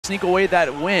sneak away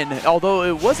that win. Although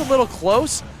it was a little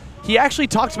close, he actually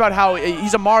talks about how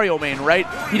he's a Mario main, right?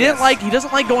 He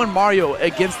doesn't like going Mario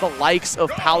against the likes of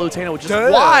Palutena, which is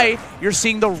why you're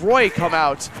seeing the Roy come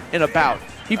out in a bout.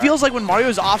 He feels like when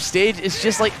Mario's off stage, it's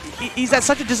just like he's at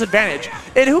such a disadvantage.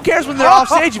 And who cares when they're off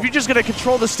stage if you're just going to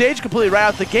control the stage completely right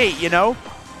out the gate, you know?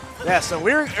 Yeah, so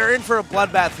we're in for a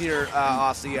bloodbath here,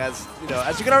 Aussie. As you know,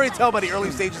 as you can already tell by the early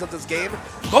stages of this game,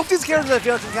 both these characters I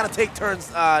feel like can kind of take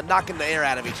turns knocking the air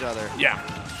out of each other. Yeah.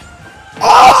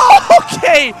 Oh,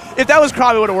 okay. If that was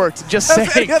Crop, it would have worked. Just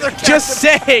saying. Just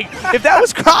saying. If that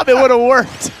was Crop, it would have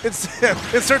worked.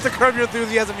 Insert the Curb Your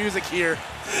Enthusiasm music here.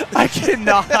 I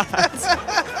cannot.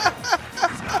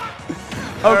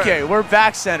 Okay, we're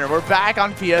back center. We're back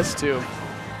on PS2.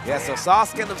 Yeah, so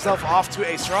Sauce getting himself off to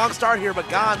a strong start here, but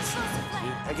Gonz,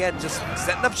 again, just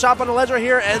setting up shop on the ledge right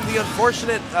here, and the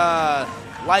unfortunate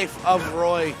life of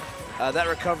Roy. That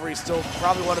recovery is still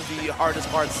probably one of the hardest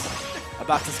parts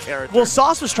about this character. Well,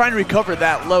 Sauce was trying to recover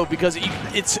that low because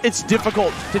it's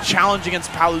difficult to challenge against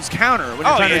Palu's counter when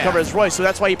you're trying to recover as Roy, so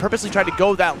that's why he purposely tried to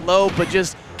go that low, but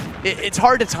just it's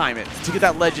hard to time it to get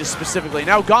that ledge specifically.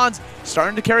 Now Gonz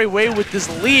starting to carry away with this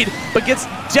lead, but gets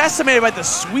decimated by the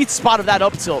sweet spot of that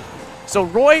up tilt. So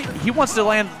Roy, he wants to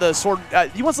land the sword.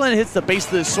 He wants to land hits the base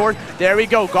of the sword. There we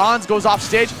go. Gonz goes off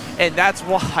stage, and that's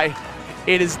why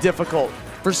it is difficult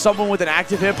for someone with an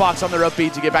active hitbox on their up B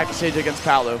to get back to stage against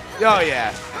Palu. Oh yeah,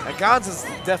 and Gonz is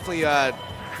definitely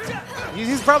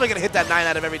he's probably gonna hit that 9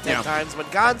 out of every 10 times, but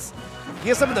Gonz, he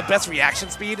has some of the best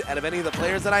reaction speed out of any of the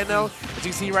players that I know. As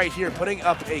you see right here, putting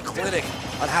up a clinic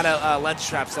on how to ledge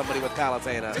trap somebody with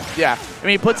Palutena. Yeah, I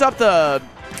mean, he puts up the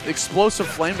explosive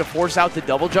flame to force out the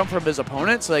double jump from his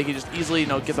opponent so they can just easily,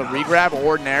 get the regrab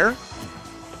or nair.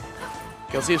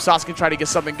 Let's see if Sauce can try to get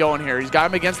something going here. He's got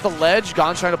him against the ledge.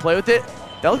 Gonz trying to play with it.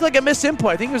 That looked like a missed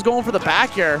input. I think he was going for the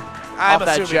back air off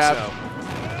that jab.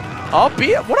 So.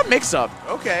 Albeit, what a mix-up.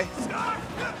 Okay.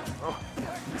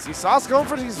 See, Sauce going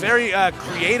for these very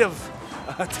creative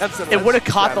attempts at it would have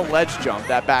caught the ledge jump,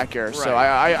 that back air. Right. So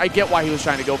I get why he was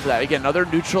trying to go for that. Again, another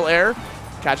neutral air.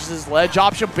 Catches his ledge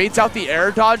option, baits out the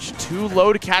air dodge. Too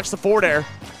low to catch the forward air.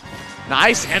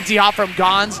 Nice empty hop from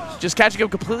Gonz. Just catching him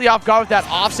completely off guard with that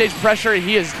offstage pressure.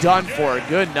 He is done for.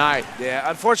 Good night. Yeah,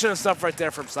 unfortunate stuff right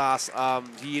there from Sauce.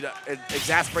 He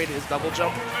exasperated his double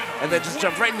jump and then just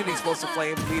jumped right into the explosive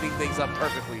flame, leading things up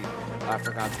perfectly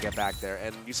for Gonz to get back there.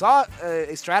 And you saw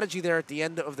a strategy there at the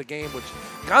end of the game, which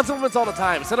Gonz implements all the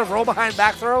time. Instead of roll behind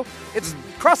back throw, it's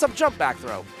cross-up jump back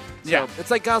throw. So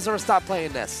it's like Gonz never stopped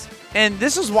playing this. And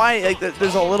this is why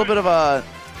there's a little bit of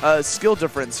a skill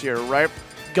difference here, right?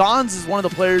 Gonz is one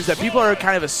of the players that people are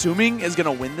kind of assuming is going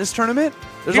to win this tournament.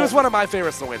 He was one of my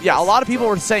favorites to win. Yeah, a lot of people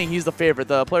were saying he's the favorite.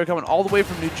 The player coming all the way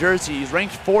from New Jersey. He's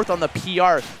ranked 4th on the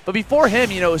PR. But before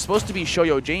him, it was supposed to be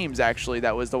Shoyo James, actually,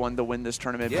 that was the one to win this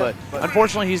tournament. Yeah, but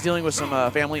unfortunately, he's dealing with some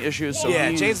family issues. So yeah,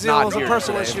 he's James not was a here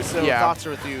personal today. issue, so thoughts are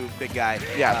with you, big guy.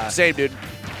 Yeah, same, dude.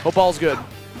 Hope all's good.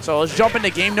 So let's jump into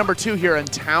game number 2 here in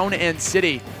Town and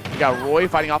City. We got Roy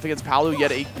fighting off against Palu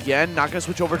yet again. Not going to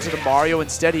switch over to the Mario.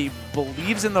 Instead, he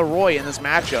believes in the Roy in this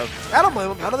matchup. I don't blame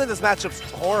him. I don't think this matchup's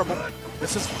horrible.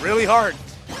 This is really hard.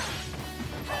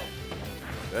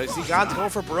 You see Gonz going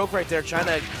for Baroque right there, trying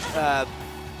to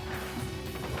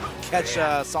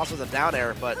catch Sauce with a down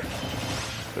air, but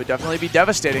it would definitely be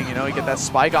devastating. You get that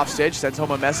spike off stage, sends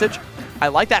home a message. I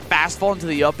like that fast fall into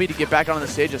the up B to get back on the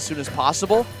stage as soon as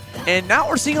possible. And now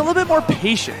we're seeing a little bit more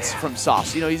patience from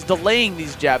Sauce. He's delaying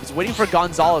these jabs, waiting for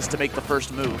Gonzales to make the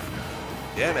first move.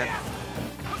 Yeah, man.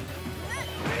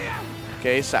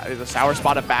 Okay, the sour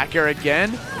spot back air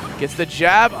again. Gets the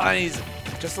jab, and he's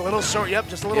just a little short. Yep,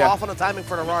 just a little off on the timing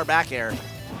for the raw back air.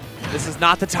 This is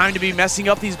not the time to be messing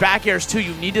up these back airs, too.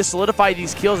 You need to solidify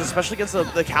these kills, especially against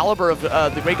the caliber of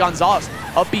the great Gonzales.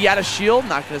 Up B out of shield,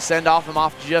 not going to send him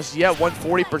off just yet.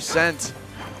 140%.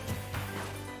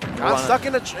 Gonz stuck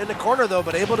in the corner, though,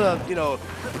 but able to,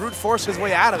 brute force his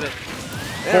way out of it.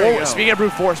 There we go. Speaking of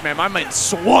brute force, man, my mind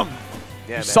swung.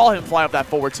 Yeah, you saw him fly up that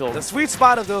forward tilt. The sweet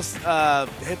spot of those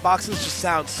hitboxes just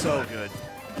sounds so good.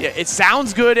 Yeah, it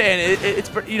sounds good, and it's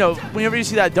whenever you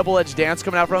see that double-edged dance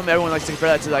coming out from him, everyone likes to compare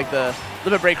that to like the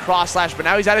limit break cross slash, but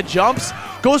now he's out of jumps,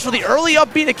 goes for the early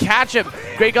up B to catch him.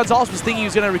 Great Gonzales was thinking he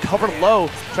was going to recover low,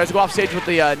 tries to go off stage with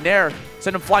the nair,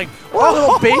 send him flying. Oh, a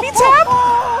little baby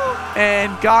tap!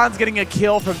 And Gonz getting a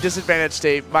kill from disadvantage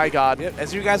state, my God. Yep.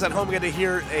 As you guys at home get to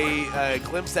hear a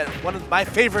glimpse at one of my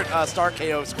favorite star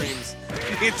KO screams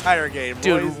in the entire game.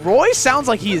 Dude, Roy sounds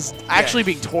like he is actually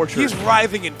being tortured. He's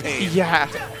writhing in pain. Yeah.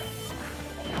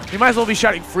 He might as well be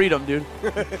shouting freedom, dude.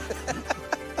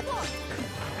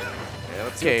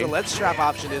 Let's see what the ledge trap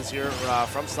option is here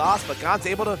from Sauce, but Gon's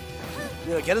able to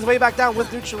get his way back down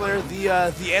with neutral air,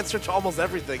 the answer to almost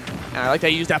everything. And I like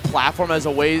that he used that platform as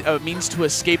a means to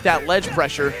escape that ledge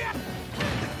pressure.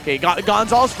 Okay,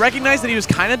 Gonzales recognized that he was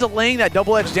kind of delaying that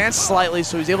double-edged dance slightly,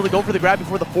 so he's able to go for the grab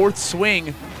before the fourth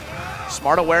swing.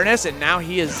 Smart awareness, and now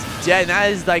he is dead. And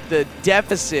that is like the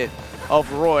deficit of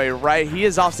Roy, right? He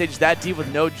is off stage that deep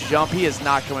with no jump. He is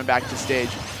not coming back to stage.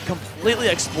 Completely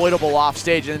exploitable off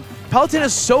stage. And Palutena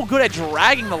is so good at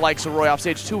dragging the likes of Roy off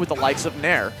stage too with the likes of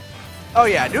Nair. Oh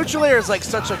yeah, neutral air is like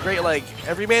such a great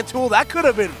everyman tool. That could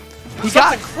have been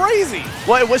something crazy.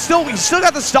 Well, he still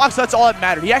got the stock, so that's all that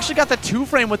mattered. He actually got the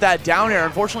 2-frame with that down air.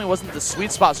 Unfortunately, it wasn't the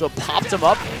sweet spot, so it popped him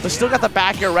up, but still got the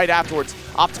back air right afterwards.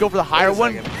 Opt to go for the higher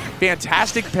one.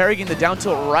 Fantastic parrying the down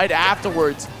tilt right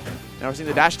afterwards. Now we're seeing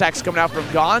the dash attacks coming out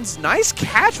from Gons. Nice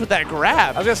catch with that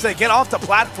grab. I was going to say, get off the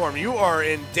platform. You are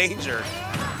in danger.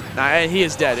 And he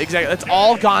is dead. Exactly. That's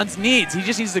all Gons needs. He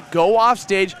just needs to go off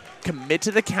stage, commit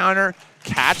to the counter,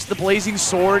 catch the blazing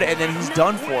sword, and then he's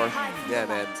done for. Yeah,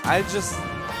 man. It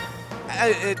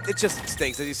just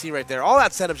stinks, as you see right there. All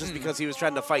that setup just because he was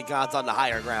trying to fight Gons on the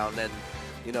higher ground. And,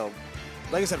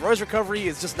 like I said, Roy's recovery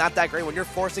is just not that great when you're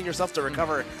forcing yourself to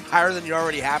recover higher than you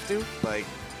already have to.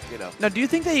 Now, do you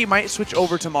think that he might switch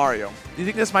over to Mario? Do you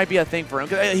think this might be a thing for him?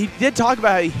 'Cause he did talk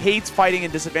about how he hates fighting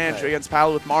in disadvantage against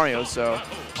Palu with Mario,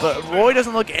 but Roy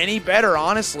doesn't look any better,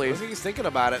 honestly. I think he's thinking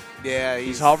about it. Yeah,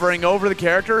 he's hovering over the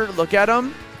character. Look at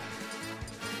him.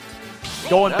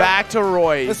 Going back to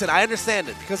Roy. Listen, I understand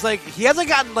it because he hasn't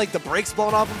gotten the brakes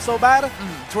blown off him so bad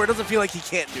to where it doesn't feel like he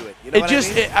can't do it. You know what I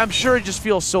mean? I'm sure it just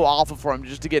feels so awful for him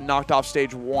just to get knocked off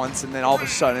stage once, and then all of a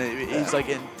sudden he's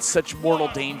in such mortal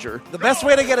danger. The best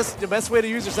way to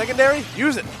use your secondary,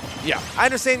 use it. Yeah, I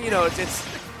understand. It's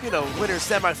winners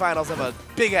semifinals of a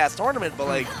big ass tournament,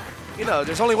 but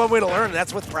there's only one way to learn, and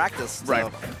that's with practice.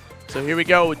 Right. So here we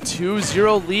go,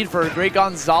 2-0 lead for Great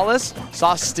Gonzales.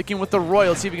 Sauce sticking with the Roy.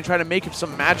 Let's see if we can try to make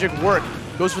some magic work.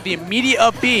 Goes for the immediate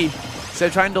up B instead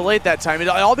of trying to delay it that time. It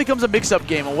all becomes a mix-up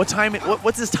game on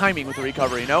what's his timing with the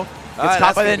recovery, It's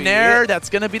caught by the Nair. That's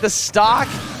going to be the stock.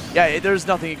 Yeah, there's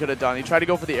nothing he could have done. He tried to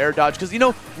go for the air dodge because,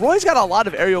 Roy's got a lot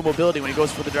of aerial mobility when he goes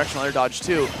for the directional air dodge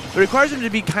too. But it requires him to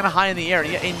be kind of high in the air.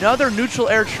 And yet another neutral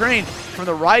air train from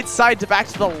the right side to back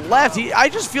to the left. I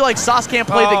just feel like Sauce can't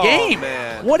play the game.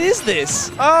 Man. What is this?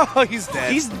 Oh, he's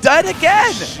dead. He's dead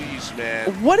again. Jeez,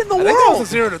 man. What in the world? I think that was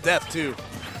a 0 to death too.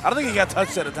 I don't think he got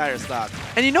touched that entire stock.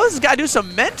 And this has got to do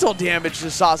some mental damage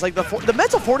to Sauce. The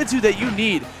mental fortitude that you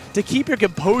need to keep your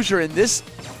composure in this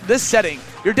setting.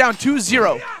 You're down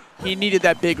 2-0. He needed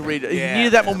that big read. He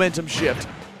needed that momentum shift.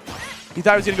 He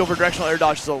thought he was going to go for directional air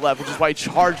dodge to the left, which is why he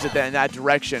charged it in that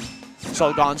direction.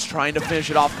 So Gon's trying to finish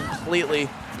it off completely.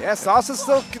 Yeah, Sauce is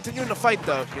still continuing to fight,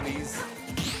 though. And he's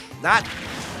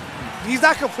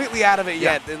not completely out of it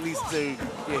yet, at least to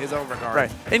his own regard.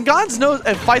 Right. And Gons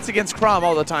fights against Crom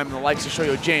all the time in the likes of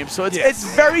Shoyo James, so it's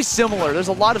very similar. There's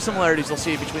a lot of similarities you'll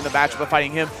see between the matchup of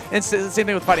fighting him, and it's the same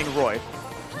thing with fighting Roy.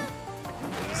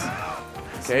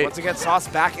 Okay. Once again, Sauce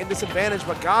back in disadvantage,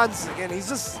 but Gons, again, he's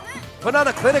just putting on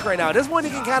a clinic right now. At this point,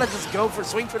 he can kind of just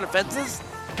swing for the fences,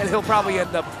 and he'll probably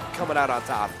end up coming out on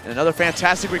top. And another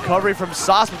fantastic recovery from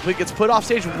Sauce, but he gets put off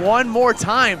stage one more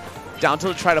time. Down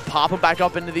to try to pop him back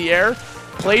up into the air.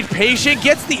 Played patient,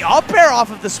 gets the up air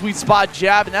off of the sweet spot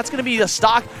jab, and that's going to be the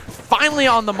stock finally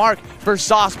on the mark for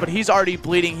Sauce, but he's already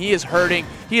bleeding. He is hurting.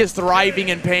 He is thriving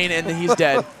in pain, and he's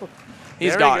dead.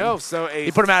 He's gone. There we go. So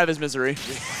he put him out of his misery.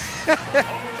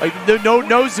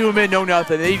 No zoom in, no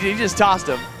nothing. He just tossed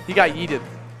him. He got yeeted.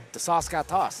 The Sauce got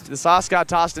tossed. The Sauce got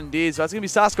tossed indeed. So that's going to be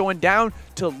Sauce going down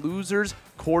to losers'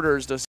 quarters to